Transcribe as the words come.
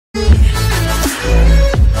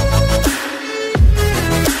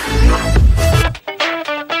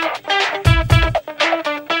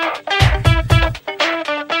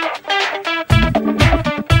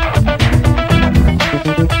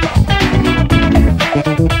Hi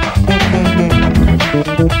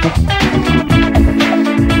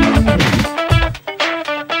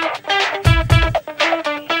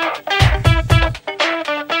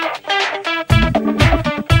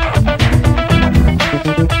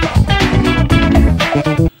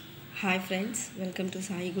friends, welcome to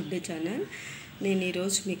Sai good day channel. నేను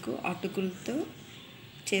ఈరోజు మీకు అటుకులతో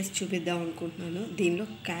చేసి చూపిద్దాం అనుకుంటున్నాను. దీనిలో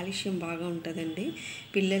కాల్షియం బాగా ఉంటుందండి.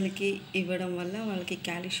 పిల్లలకి ఇవ్వడం వల్ల వాళ్ళకి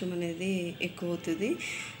కాల్షియం అనేది ఎక్కువ అవుతుంది.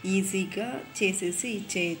 ఈజీగా చేసేసి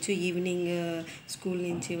ఇచ్చేయచ్చు. ఈవినింగ్ స్కూల్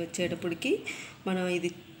నుంచి వచ్చేటప్పటికి మనం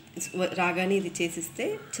ఇది రాగానే ఇది చేసిస్తే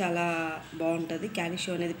చాలా బాగుంటుంది.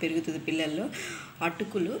 కాల్షియం అనేది పెరుగుతుంది పిల్లల్లో.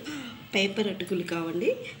 అటుకులు పేపర్ అటుకులు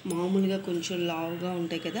కావండి, మామూలుగా కొంచెం లావుగా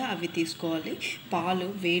ఉంటాయి కదా, అవి తీసుకోవాలి. పాలు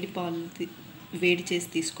వేడి చేసి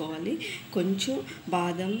తీసుకోవాలి. కొంచెం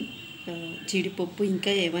బాదం, జీడిపప్పు,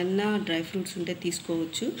 ఇంకా ఏమన్నా డ్రై ఫ్రూట్స్ ఉంటే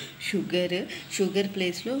తీసుకోవచ్చు. షుగర్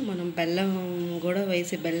ప్లేస్లో మనం బెల్లం కూడా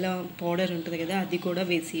వేసి, బెల్లం పౌడర్ ఉంటుంది కదా, అది కూడా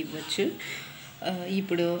వేసి ఇవ్వచ్చు.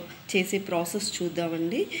 ఇప్పుడు చేసే ప్రాసెస్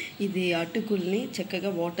చూద్దామండి. ఇది అటుకుల్ని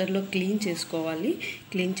చక్కగా వాటర్లో క్లీన్ చేసుకోవాలి.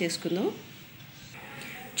 క్లీన్ చేసుకుందాం.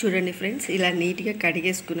 చూడండి ఫ్రెండ్స్, ఇలా నీట్గా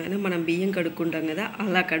కడిగేసుకున్నాను. మనం బియ్యం కడుక్కుంటాం కదా,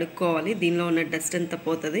 అలా కడుక్కోవాలి. దీనిలో ఉన్న డస్ట్ అంతా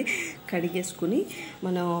పోతుంది. కడిగేసుకుని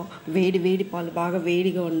మనం వేడి పాలు, బాగా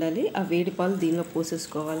వేడిగా ఉండాలి. ఆ వేడి పాలు దీనిలో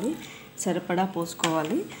పోసేసుకోవాలి. సరిపడా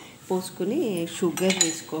పోసుకోవాలి. పోసుకుని షుగర్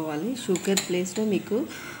వేసుకోవాలి. షుగర్ ప్లేస్లో మీకు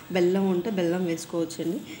బెల్లం ఉంటే బెల్లం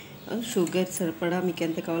వేసుకోవచ్చండి. షుగర్ సరిపడా మీకు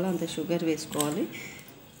ఎంత కావాలో అంత షుగర్ వేసుకోవాలి.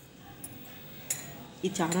 ఈ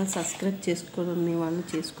ఛానల్ సబ్స్క్రైబ్ చేసుకునే వాళ్ళు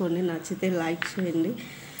చేసుకోండి. నచ్చితే లైక్ చేయండి,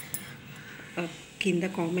 కింద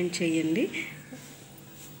కామెంట్ చేయండి.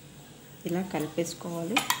 ఇలా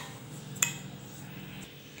కలిపేసుకోవాలి.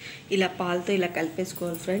 ఇలా పాలతో ఇలా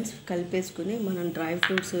కలిపేసుకోవాలి ఫ్రెండ్స్. కలిపేసుకుని మనం డ్రై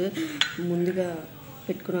ఫ్రూట్స్ ముందుగా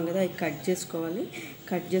పెట్టుకున్నాం కదా, అవి కట్ చేసుకోవాలి.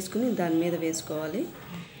 కట్ చేసుకుని దాని మీద వేసుకోవాలి.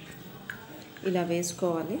 ఇలా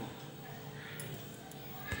వేసుకోవాలి.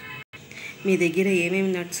 మీ దగ్గర ఏమేమి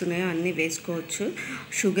నట్స్ ఉన్నాయో అన్నీ వేసుకోవచ్చు.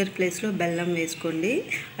 షుగర్ ప్లేస్లో బెల్లం వేసుకోండి,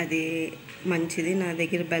 అది మంచిది. నా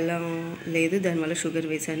దగ్గర బెల్లం లేదు, దానివల్ల షుగర్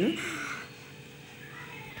వేశాను.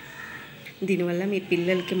 దీనివల్ల మీ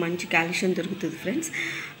పిల్లలకి మంచి కాల్షియం దొరుకుతుంది ఫ్రెండ్స్.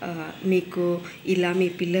 మీకు ఇలా మీ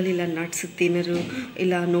పిల్లలు ఇలా నట్స్ తినరు,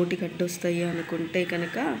 ఇలా నోటికి అడ్డొస్తాయి అనుకుంటే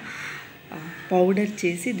కనుక పౌడర్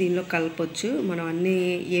చేసి దీనిలో కలపొచ్చు. మనం అన్నీ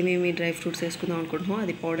ఏమేమి డ్రై ఫ్రూట్స్ వేసుకుందాం అనుకుంటున్నామో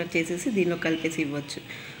అది పౌడర్ చేసేసి దీనిలో కలిపేసి ఇవ్వచ్చు.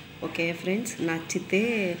 ఓకే ఫ్రెండ్స్, నచ్చితే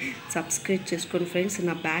సబ్స్క్రైబ్ చేసుకోండి ఫ్రెండ్స్.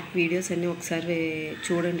 నా బ్యాక్ వీడియోస్ అన్నీ ఒకసారి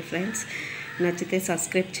చూడండి ఫ్రెండ్స్. నచ్చితే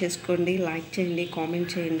సబ్స్క్రైబ్ చేసుకోండి, లైక్ చేయండి,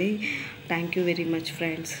 కామెంట్ చేయండి. Thank you very much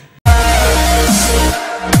friends.